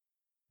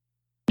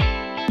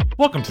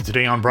Welcome to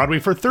Today on Broadway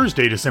for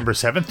Thursday, December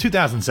 7th,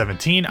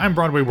 2017. I'm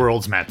Broadway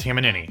World's Matt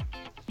Tamanini.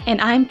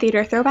 And I'm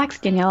Theater Throwbacks'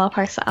 Daniela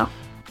Parcell.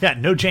 Yeah,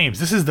 no James.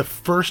 This is the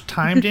first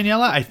time,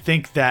 Daniela, I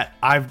think that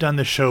I've done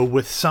the show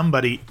with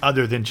somebody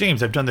other than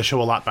James. I've done the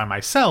show a lot by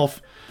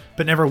myself,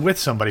 but never with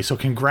somebody. So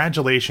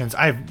congratulations.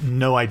 I have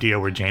no idea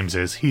where James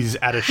is. He's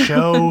at a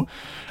show.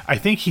 I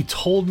think he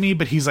told me,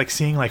 but he's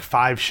seeing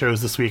 5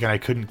 shows this week, and I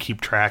couldn't keep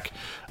track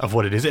of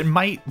what it is. It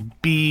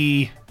might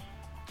be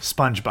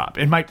SpongeBob.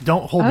 It might,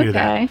 don't hold me to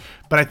that,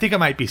 but I think it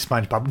might be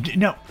SpongeBob.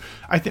 No,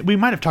 I think we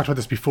might have talked about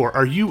this before.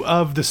 Are you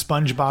of the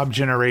SpongeBob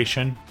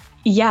generation?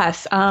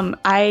 Yes.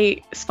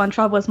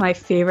 SpongeBob was my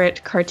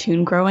favorite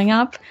cartoon growing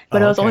up,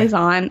 but it was always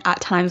on at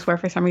times where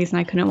for some reason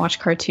I couldn't watch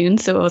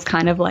cartoons. So it was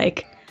kind of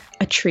like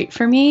a treat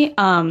for me.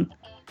 I'm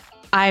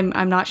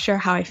not sure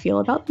how I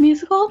feel about the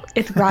musical.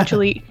 It's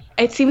gradually,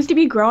 it seems to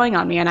be growing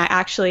on me. And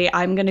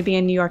I'm going to be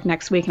in New York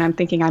next week and I'm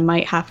thinking I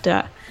might have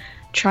to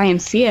try and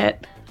see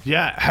it.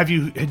 Yeah.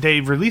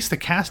 They released the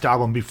cast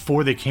album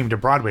before they came to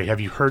Broadway. Have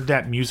you heard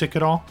that music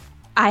at all?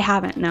 I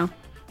haven't, no.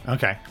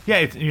 Okay.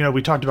 Yeah,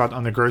 we talked about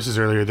on the grosses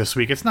earlier this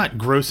week. It's not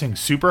grossing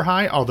super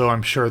high, although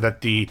I'm sure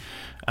that the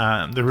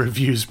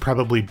reviews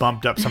probably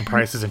bumped up some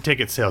prices and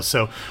ticket sales.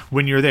 So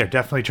when you're there,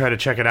 definitely try to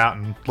check it out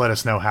and let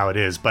us know how it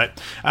is.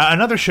 But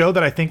another show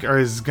that I think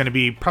is going to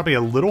be probably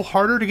a little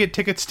harder to get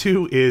tickets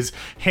to is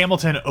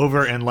Hamilton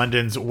over in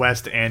London's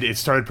West End. It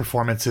started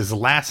performances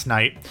last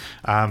night.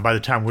 By the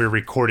time we're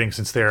recording,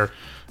 since they're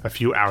a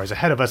few hours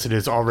ahead of us, it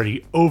is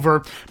already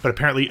over, but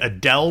apparently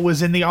Adele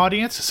was in the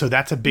audience, so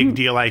that's a big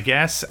deal, I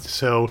guess.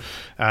 So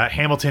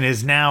Hamilton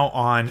is now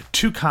on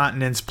 2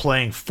 continents,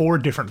 playing 4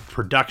 different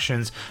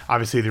productions.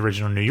 Obviously the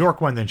original New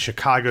York one, then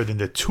Chicago, then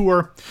the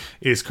tour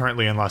is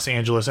currently in Los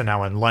Angeles and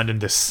now in London.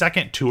 The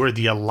second tour,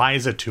 the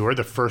Eliza tour,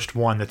 the first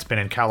one that's been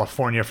in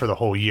California for the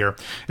whole year,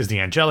 is the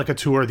Angelica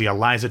tour. The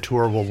Eliza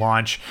tour will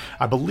launch,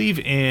 I believe,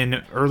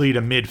 in early to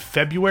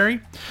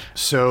mid-February,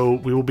 so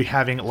we will be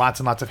having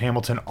lots and lots of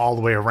Hamilton all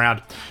the way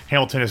around.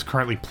 Hamilton is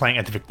currently playing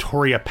at the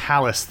Victoria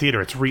Palace Theatre.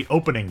 It's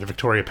reopening the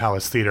Victoria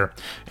Palace Theatre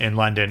in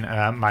London.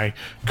 My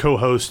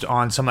co-host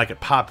on Some Like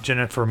It Pop,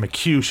 Jennifer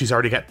McHugh, she's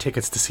already got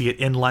tickets to see it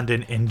in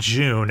London in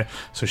June,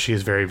 so she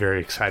is very, very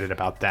excited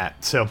about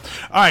that. So, all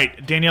right,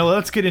 Daniela,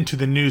 let's get into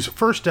the news.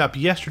 First up,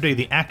 yesterday,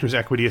 the Actors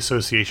Equity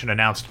Association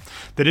announced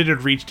that it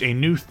had reached a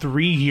new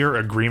 3-year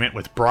agreement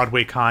with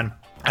BroadwayCon.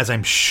 As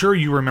I'm sure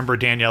you remember,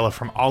 Daniela,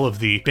 from all of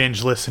the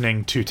binge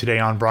listening to Today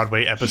on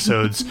Broadway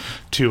episodes,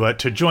 to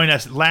join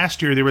us.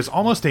 Last year, there was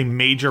almost a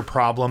major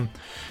problem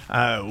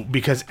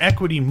because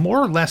Equity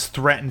more or less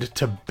threatened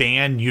to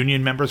ban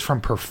union members from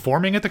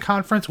performing at the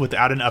conference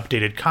without an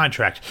updated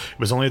contract. It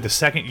was only the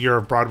second year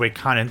of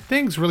BroadwayCon, and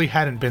things really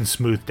hadn't been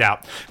smoothed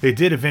out. They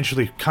did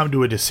eventually come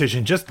to a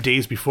decision just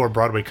days before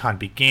BroadwayCon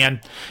began,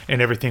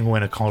 and everything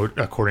went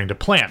according to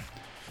plan.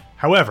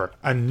 However,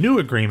 a new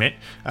agreement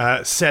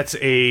sets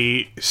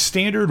a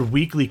standard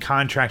weekly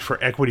contract for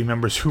Equity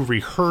members who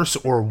rehearse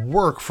or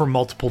work for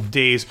multiple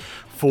days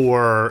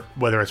for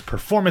whether it's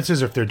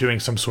performances or if they're doing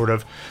some sort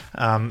of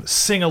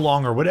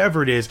sing-along or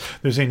whatever it is.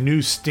 There's a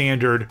new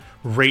standard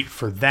rate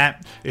for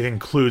that. It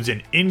includes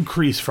an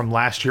increase from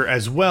last year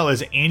as well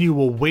as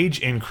annual wage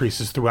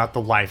increases throughout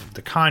the life of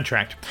the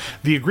contract.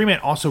 The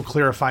agreement also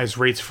clarifies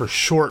rates for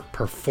short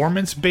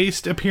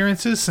performance-based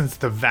appearances, since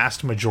the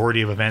vast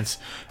majority of events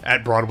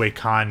at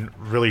BroadwayCon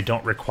really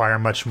don't require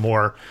much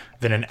more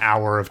than an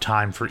hour of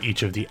time for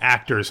each of the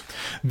actors.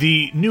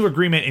 The new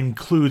agreement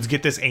includes,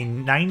 get this, a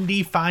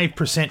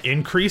 95%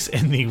 increase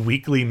in the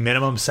weekly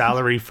minimum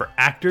salary for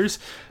actors.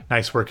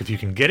 Nice work if you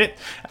can get it.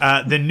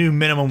 The new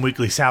minimum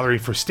weekly salary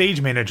for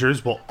stage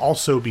managers will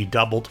also be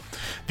doubled.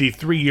 The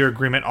 3-year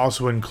agreement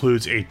also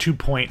includes a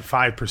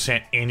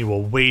 2.5%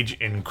 annual wage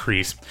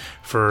increase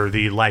for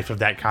the life of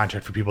that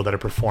contract for people that are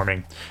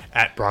performing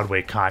at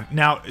BroadwayCon.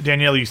 Now,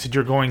 Danielle, you said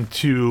you're going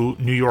to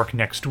New York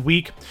next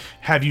week.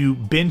 Have you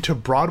been to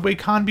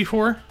BroadwayCon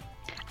before?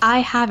 I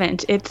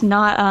haven't. It's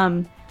not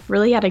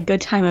really at a good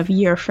time of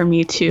year for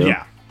me to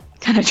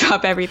kind of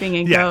drop everything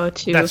and go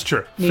to that's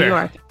true. New Fair.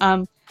 York.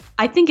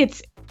 I think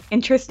it's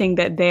interesting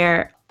that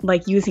they're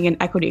using an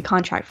equity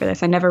contract for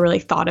this. I never really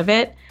thought of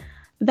it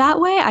that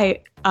way. I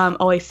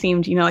always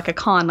seemed, like a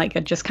con,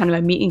 just kind of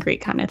a meet and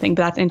greet kind of thing.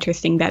 But that's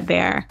interesting that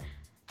they're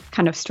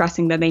kind of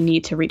stressing that they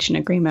need to reach an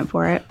agreement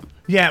for it.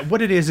 Yeah,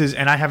 what it is,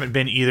 and I haven't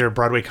been either.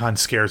 BroadwayCon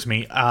scares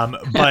me.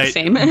 But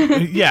Same.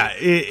 Yeah.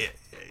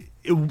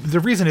 The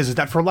reason is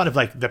that for a lot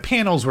of the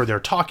panels where they're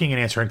talking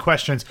and answering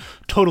questions,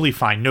 totally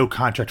fine. No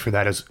contract for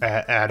that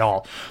at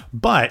all.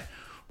 But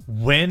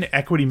when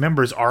Equity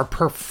members are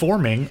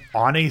performing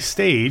on a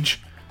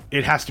stage,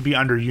 it has to be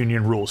under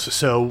union rules.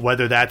 So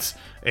whether that's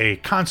a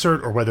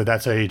concert or whether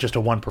that's just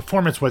a one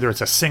performance, whether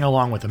it's a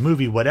sing-along with a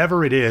movie,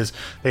 whatever it is,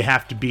 they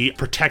have to be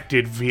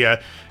protected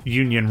via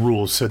union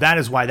rules. So that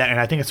is why and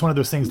I think it's one of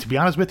those things, to be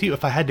honest with you,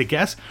 if I had to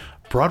guess,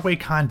 Broadway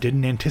Con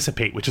didn't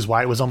anticipate, which is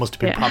why it was almost a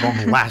big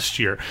problem last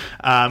year.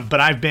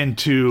 But I've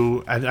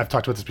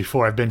talked about this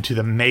before, I've been to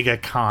the Mega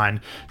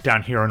Con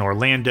down here in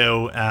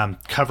Orlando,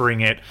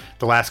 covering it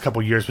the last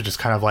couple years, which is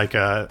kind of like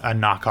a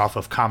knockoff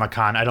of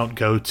Comic-Con. I don't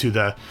go to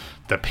the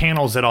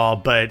panels at all,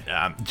 but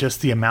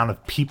just the amount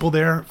of people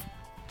there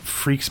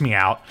freaks me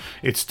out.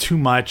 It's too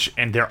much,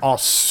 and they're all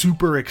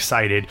super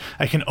excited.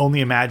 I can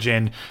only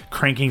imagine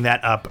cranking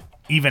that up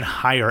even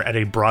higher at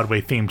a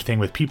Broadway themed thing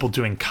with people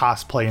doing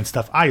cosplay and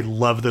stuff. I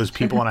love those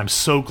people, and I'm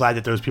so glad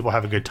that those people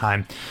have a good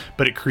time,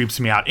 but it creeps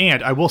me out.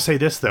 And I will say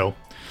this, though.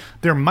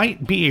 There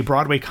might be a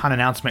Broadway Con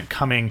announcement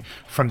coming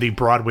from the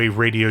Broadway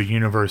radio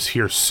universe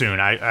here soon.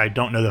 I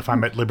don't know if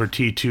I'm at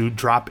liberty to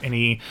drop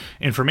any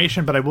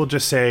information, but I will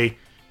just say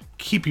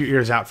keep your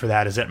ears out for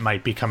that, as it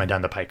might be coming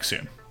down the pike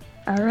soon.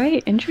 All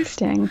right,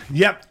 interesting.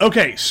 Yep.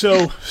 Okay,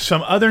 so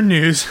some other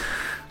news.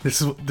 This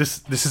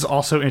is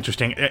also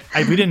interesting.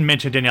 We didn't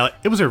mention, Danielle,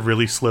 it was a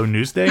really slow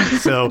news day,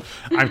 so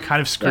I'm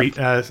kind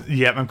of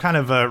I'm kind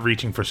of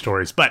reaching for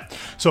stories. But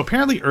so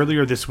apparently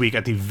earlier this week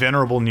at the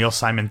venerable Neil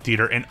Simon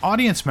Theater, an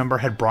audience member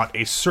had brought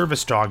a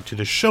service dog to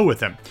the show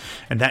with him,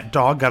 and that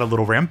dog got a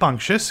little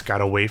rambunctious,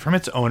 got away from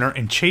its owner,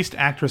 and chased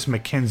actress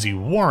Mackenzie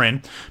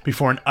Warren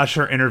before an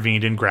usher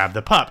intervened and grabbed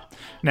the pup.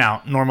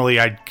 Now, normally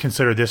I'd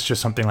consider this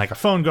just something like a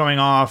phone going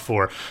off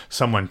or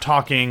someone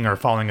talking or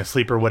falling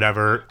asleep or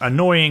whatever,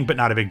 annoying but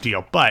not a big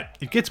deal. But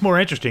it gets more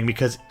interesting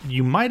because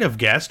you might have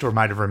guessed or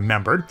might have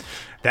remembered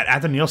that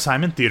at the Neil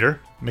Simon Theater,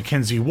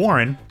 Mackenzie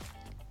Warren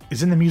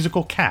is in the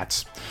musical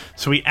Cats.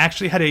 So he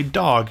actually had a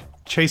dog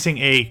chasing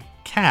a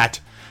cat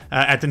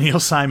at the Neil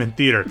Simon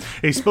Theater.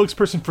 A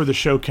spokesperson for the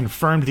show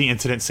confirmed the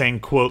incident, saying,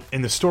 quote,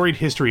 "In the storied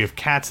history of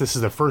Cats, this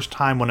is the first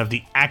time one of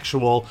the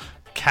actual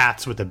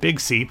Cats with a big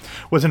C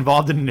was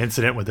involved in an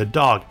incident with a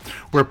dog.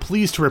 We're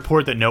pleased to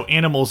report that no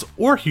animals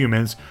or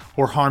humans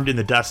were harmed in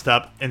the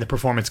dust-up, and the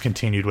performance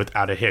continued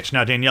without a hitch."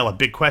 Now, Danielle, a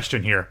big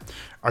question here.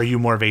 Are you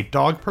more of a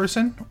dog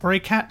person or a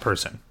cat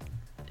person?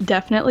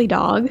 Definitely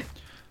dog,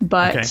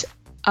 but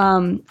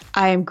I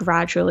am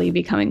gradually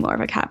becoming more of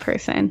a cat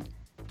person.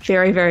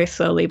 Very, very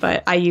slowly,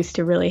 but I used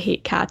to really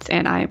hate cats,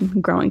 and I'm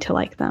growing to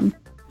like them.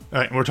 All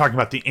right, we're talking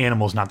about the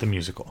animals, not the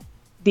musical.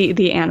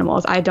 The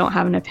animals. I don't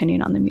have an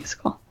opinion on the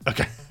musical.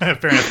 Okay, fair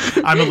enough.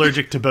 I'm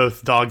allergic to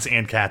both dogs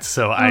and cats,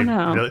 so I'm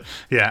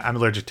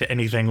allergic to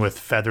anything with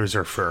feathers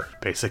or fur,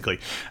 basically.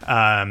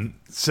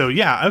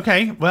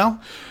 Okay,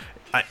 well,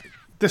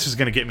 this is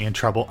going to get me in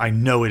trouble. I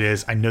know it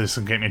is. I know this is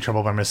going to get me in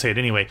trouble, but I'm going to say it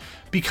anyway.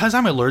 Because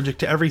I'm allergic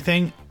to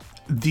everything,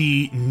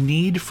 the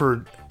need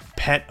for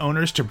pet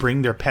owners to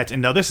bring their pets,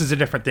 and now this is a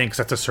different thing because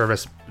that's a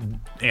service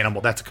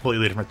animal, that's a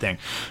completely different thing,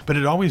 but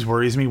it always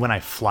worries me when I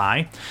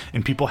fly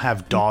and people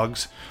have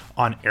dogs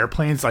on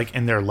airplanes like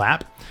in their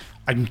lap.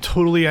 I'm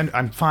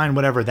fine,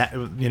 whatever, that,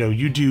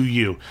 you do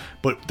you.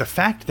 But the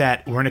fact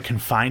that we're in a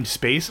confined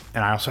space,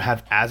 and I also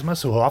have asthma,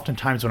 so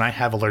oftentimes when I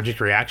have allergic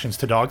reactions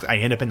to dogs, I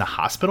end up in the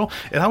hospital.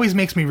 It always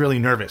makes me really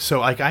nervous.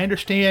 So, I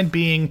understand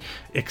being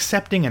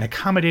accepting and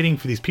accommodating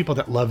for these people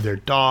that love their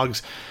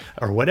dogs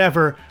or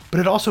whatever, but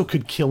it also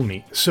could kill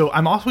me. So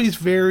I'm always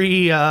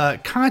very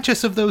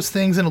conscious of those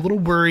things and a little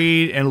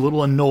worried and a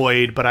little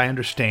annoyed, but I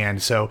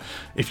understand. So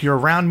if you're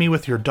around me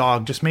with your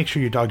dog, just make sure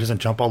your dog doesn't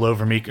jump all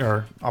over me,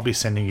 or I'll be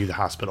sending you the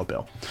hospital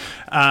bill.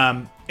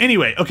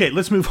 Anyway, okay,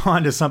 let's move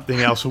on to something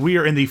else. We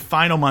are in the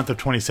final month of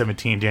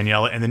 2017,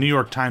 Daniela, and the New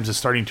York Times is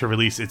starting to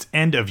release its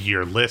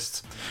end-of-year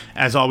lists.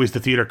 As always, the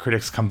theater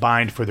critics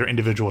combined for their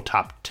individual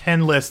top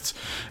 10 lists.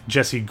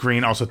 Jesse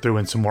Green also threw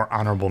in some more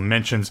honorable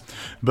mentions.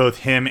 Both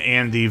him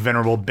and the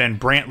venerable Ben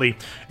Brantley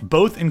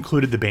both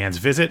included The Band's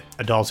Visit,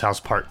 A Doll's House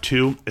Part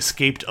 2,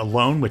 Escaped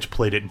Alone, which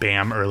played at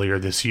BAM earlier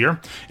this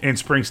year, and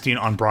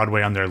Springsteen on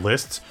Broadway on their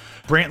lists.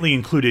 Brantley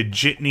included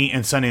Jitney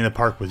and Sunday in the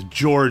Park with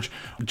George.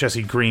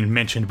 Jesse Green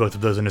mentioned both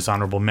of those in his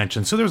honorable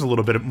mentions, so there's a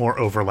little bit more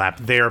overlap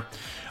there.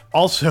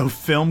 Also,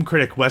 film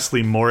critic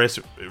Wesley Morris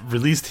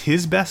released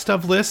his best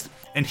of list,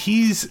 and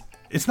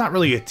it's not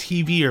really a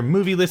TV or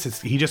movie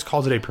list, he just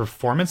calls it a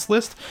performance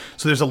list,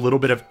 so there's a little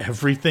bit of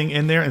everything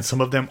in there, and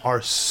some of them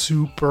are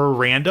super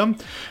random,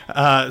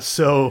 that's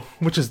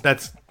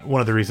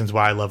one of the reasons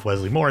why I love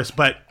Wesley Morris.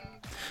 But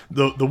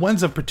the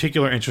ones of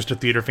particular interest to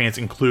theater fans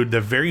include the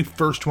very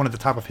first one at the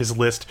top of his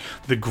list,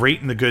 the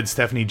great and the good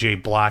Stephanie J.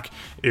 Block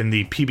in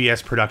the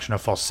PBS production of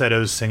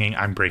Falsettos singing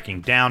I'm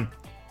Breaking Down.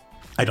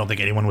 I don't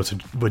think anyone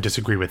would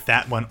disagree with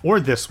that one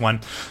or this one.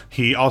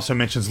 He also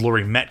mentions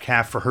Laurie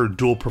Metcalf for her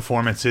dual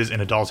performances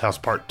in A Doll's House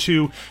Part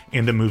 2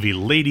 in the movie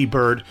Lady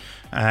Bird,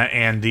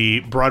 and the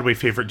Broadway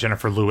favorite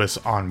Jennifer Lewis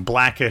on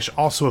Blackish.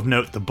 Also of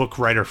note, the book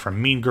writer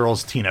from Mean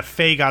Girls, Tina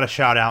Fey, got a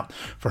shout out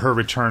for her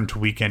return to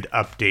Weekend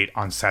Update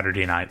on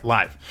Saturday Night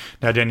Live.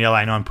 Now, Danielle,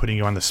 I know I'm putting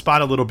you on the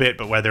spot a little bit,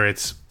 but whether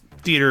it's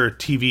theater,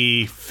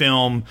 TV,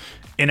 film,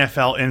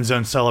 NFL end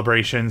zone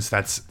celebrations,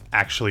 that's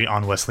actually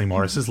on Wesley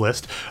Morris's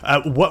list.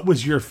 What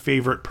was your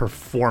favorite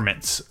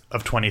performance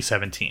of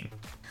 2017?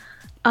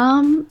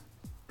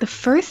 The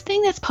first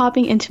thing that's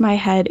popping into my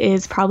head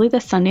is probably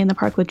the Sunday in the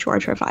Park with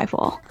George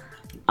revival.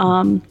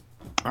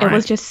 It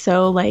was just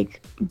so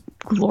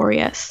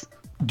glorious.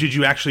 Did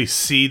you actually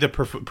see the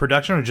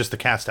production or just the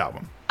cast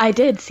album? I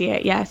did see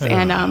it, yes.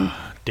 And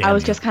I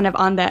was just kind of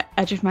on the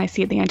edge of my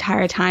seat the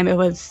entire time. It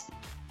was,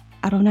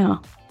 I don't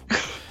know.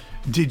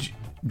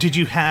 Did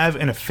you have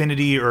an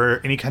affinity or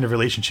any kind of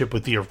relationship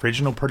with the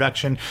original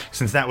production,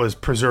 since that was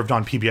preserved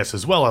on PBS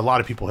as well? A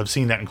lot of people have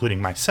seen that,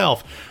 including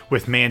myself,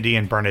 with Mandy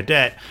and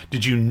Bernadette.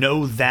 Did you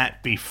know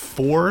that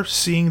before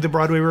seeing the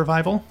Broadway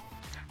revival?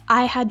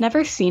 I had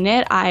never seen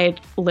it. I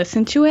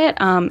listened to it.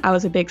 I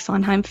was a big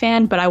Sondheim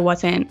fan, but I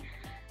wasn't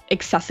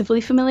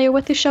excessively familiar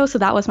with the show, so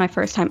that was my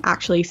first time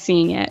actually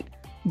seeing it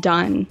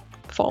done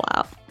full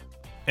out.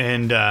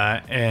 And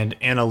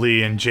Anna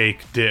Lee and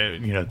Jake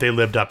did, they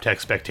lived up to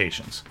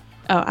expectations.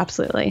 Oh,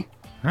 absolutely.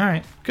 All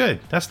right,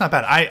 good. That's not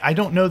bad. I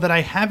don't know that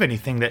I have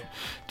anything that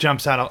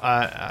jumps out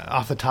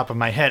off the top of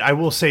my head. I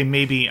will say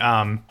maybe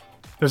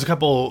there's a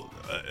couple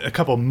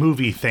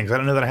movie things. I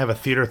don't know that I have a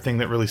theater thing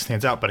that really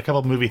stands out, but a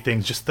couple movie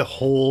things. Just the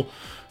whole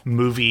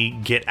movie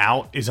Get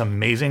Out is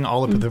amazing.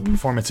 All of the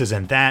performances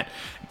in that.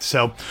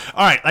 So,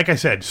 all right, like I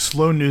said,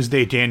 slow news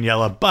day,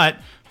 Daniela, but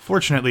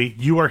fortunately,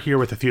 you are here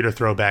with a theater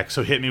throwback,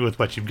 so hit me with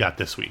what you've got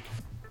this week.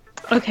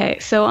 Okay,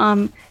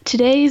 so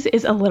today's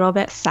is a little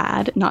bit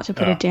sad, not to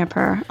put a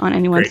damper on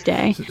anyone's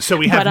day. So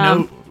we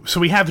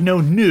have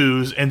no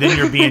news, and then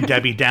you're being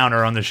Debbie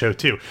Downer on the show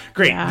too.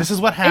 Great. Yeah. This is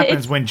what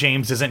happens when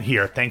James isn't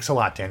here. Thanks a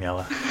lot,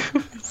 Daniela.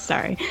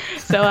 Sorry.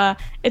 So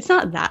it's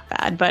not that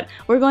bad, but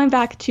we're going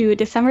back to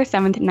December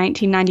 7th,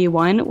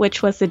 1991,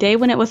 which was the day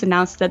when it was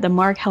announced that the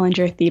Mark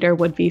Hellinger Theater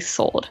would be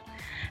sold.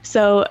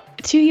 So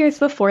 2 years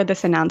before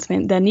this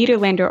announcement, the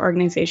Nederlander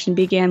organization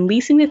began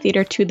leasing the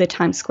theater to the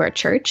Times Square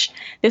Church.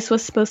 This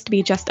was supposed to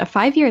be just a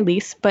 5-year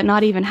lease, but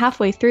not even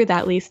halfway through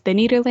that lease, the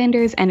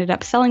Nederlanders ended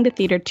up selling the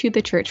theater to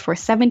the church for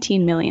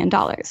 $17 million.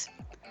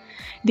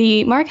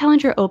 The Mark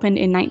Hellinger opened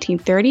in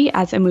 1930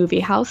 as a movie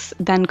house,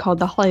 then called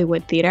the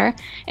Hollywood Theater,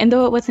 and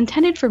though it was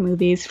intended for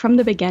movies, from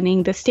the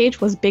beginning, the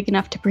stage was big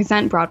enough to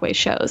present Broadway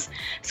shows.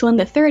 So in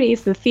the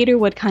 30s, the theater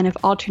would kind of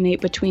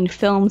alternate between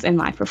films and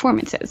live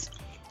performances.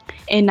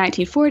 In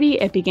 1940,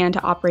 it began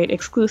to operate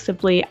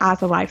exclusively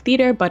as a live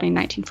theater, but in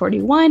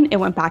 1941, it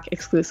went back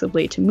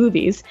exclusively to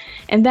movies.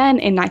 And then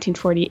in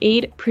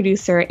 1948,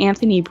 producer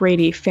Anthony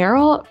Brady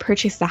Farrell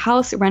purchased the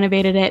house,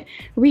 renovated it,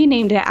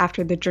 renamed it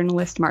after the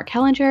journalist Mark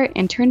Hellinger,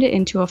 and turned it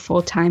into a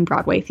full-time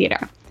Broadway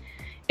theater.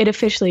 It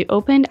officially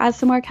opened as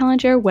the Mark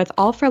Hellinger with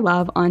All for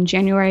Love on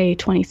January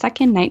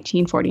 22nd,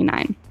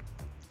 1949.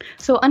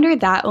 So under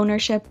that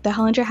ownership, the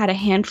Hellinger had a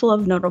handful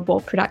of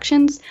notable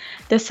productions.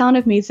 The Sound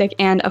of Music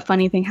and A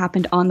Funny Thing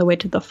Happened on the Way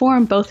to the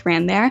Forum both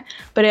ran there,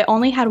 but it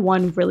only had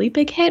one really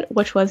big hit,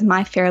 which was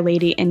My Fair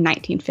Lady in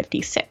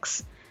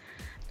 1956.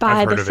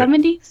 By the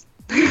 70s...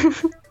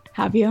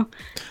 Have you?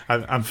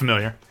 I'm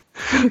familiar.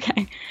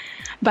 Okay.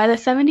 By the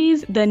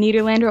 70s, the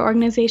Nederlander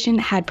organization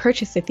had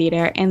purchased the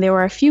theater, and there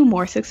were a few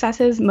more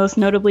successes, most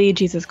notably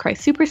Jesus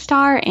Christ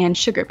Superstar and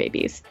Sugar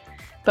Babies.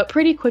 But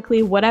pretty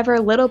quickly, whatever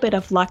little bit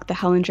of luck the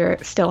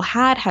Hellinger still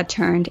had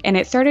turned, and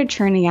it started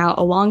churning out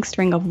a long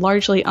string of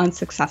largely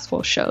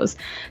unsuccessful shows.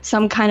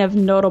 Some kind of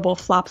notable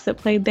flops that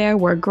played there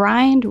were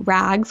Grind,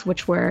 Rags,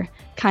 which we're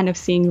kind of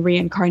seeing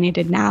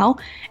reincarnated now,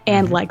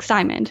 and Legs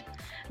Diamond.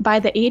 By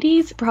the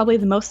 80s, probably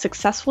the most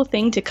successful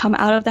thing to come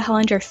out of the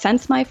Hellinger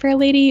since My Fair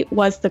Lady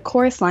was the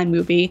Chorus Line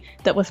movie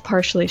that was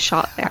partially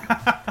shot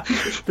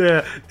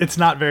there. It's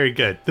not very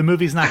good. The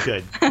movie's not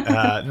good,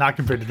 not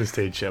compared to the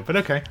stage show, but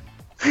okay.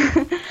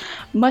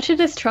 Much of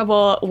this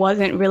trouble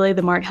wasn't really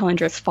the Mark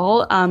Hellinger's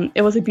fault.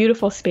 It was a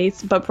beautiful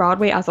space, but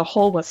Broadway as a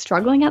whole was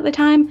struggling at the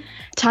time.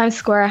 Times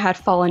Square had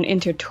fallen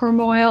into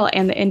turmoil,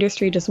 and the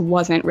industry just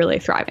wasn't really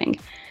thriving.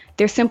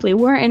 There simply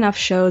weren't enough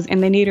shows,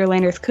 and the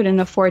Nederlanders couldn't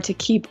afford to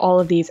keep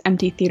all of these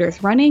empty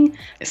theaters running,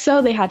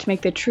 so they had to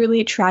make the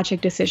truly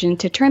tragic decision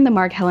to turn the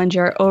Mark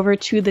Hellinger over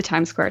to the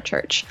Times Square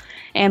Church,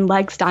 and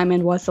Legs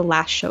Diamond was the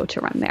last show to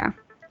run there.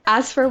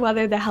 As for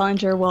whether the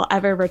Hellinger will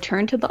ever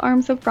return to the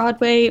arms of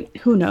Broadway,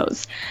 who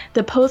knows?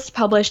 The Post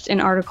published an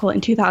article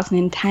in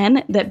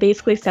 2010 that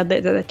basically said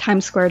that the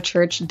Times Square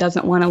Church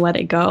doesn't want to let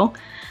it go.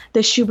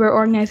 The Schubert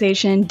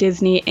Organization,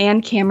 Disney,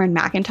 and Cameron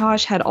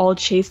Mackintosh had all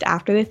chased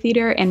after the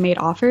theater and made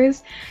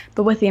offers,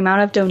 but with the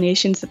amount of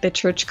donations that the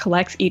church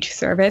collects each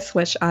service,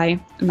 which I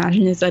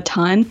imagine is a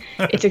ton,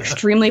 it's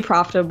extremely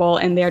profitable,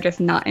 and they're just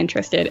not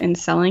interested in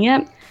selling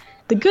it.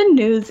 The good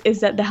news is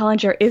that the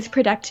Hellinger is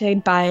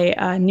protected by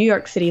New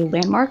York City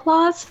landmark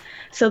laws,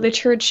 so the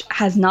church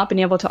has not been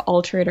able to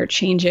alter it or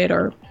change it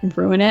or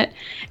ruin it.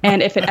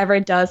 And if it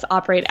ever does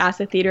operate as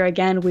a theater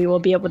again, we will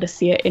be able to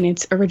see it in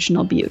its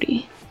original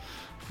beauty.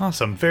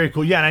 Awesome, very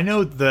cool. Yeah, and I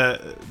know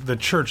the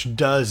church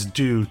does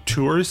do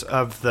tours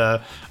of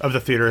the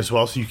theater as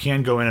well, so you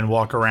can go in and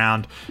walk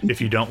around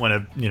if you don't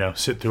want to,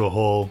 sit through a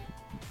whole.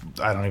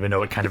 I don't even know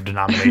what kind of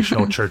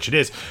denominational church it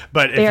is,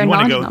 but if you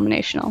want to go,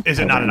 non-denominational. Is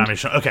it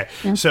non-denominational? Okay,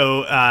 yeah.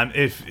 So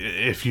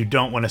if you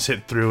don't want to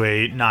sit through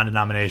a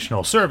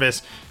non-denominational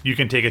service, you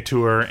can take a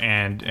tour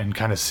and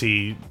kind of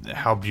see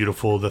how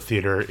beautiful the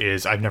theater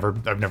is. I've never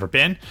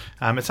been.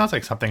 It sounds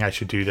like something I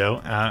should do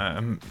though.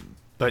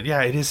 But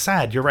yeah, it is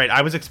sad. You're right.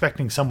 I was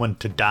expecting someone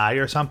to die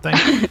or something.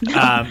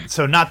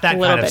 So not that A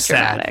little kind of bit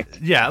sad. dramatic.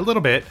 Yeah, a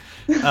little bit.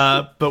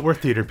 But we're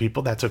theater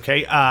people. That's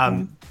okay.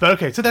 But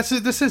okay, so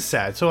this is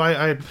sad. So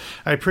I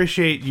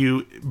appreciate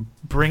you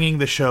bringing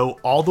the show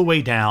all the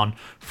way down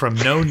from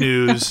no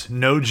news,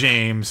 no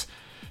James,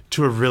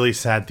 to a really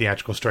sad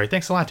theatrical story.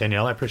 Thanks a lot,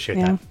 Danielle. I appreciate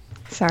that.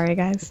 Sorry,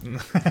 guys. All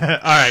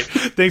right.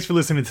 Thanks for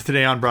listening to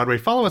Today on Broadway.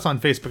 Follow us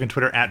on Facebook and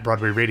Twitter at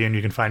Broadway Radio, and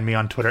you can find me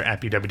on Twitter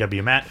at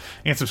BWWMatt,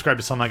 and subscribe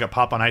to Some Like It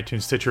Pop on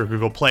iTunes, Stitcher, or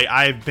Google Play.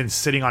 I've been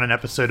sitting on an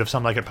episode of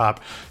Some Like It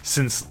Pop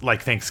since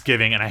like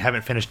Thanksgiving, and I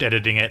haven't finished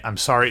editing it. I'm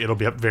sorry. It'll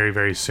be up very,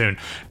 very soon.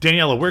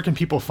 Daniela, where can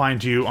people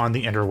find you on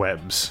the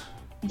interwebs?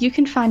 You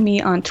can find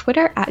me on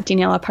Twitter at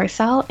Daniela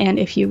Parcell, and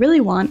if you really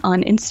want,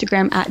 on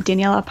Instagram at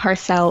Daniela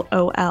Parcell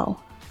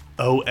OL.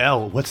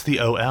 OL? What's the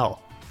OL?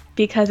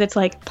 Because it's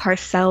like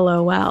Parcell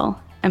OL,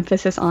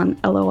 emphasis on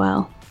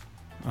LOL.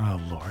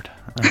 Oh, Lord.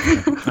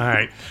 Okay. All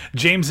right.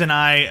 James and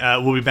I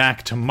will be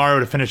back tomorrow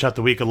to finish out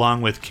the week,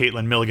 along with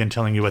Caitlin Milligan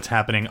telling you what's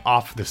happening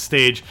off the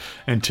stage.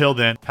 Until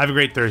then, have a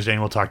great Thursday, and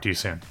we'll talk to you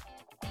soon.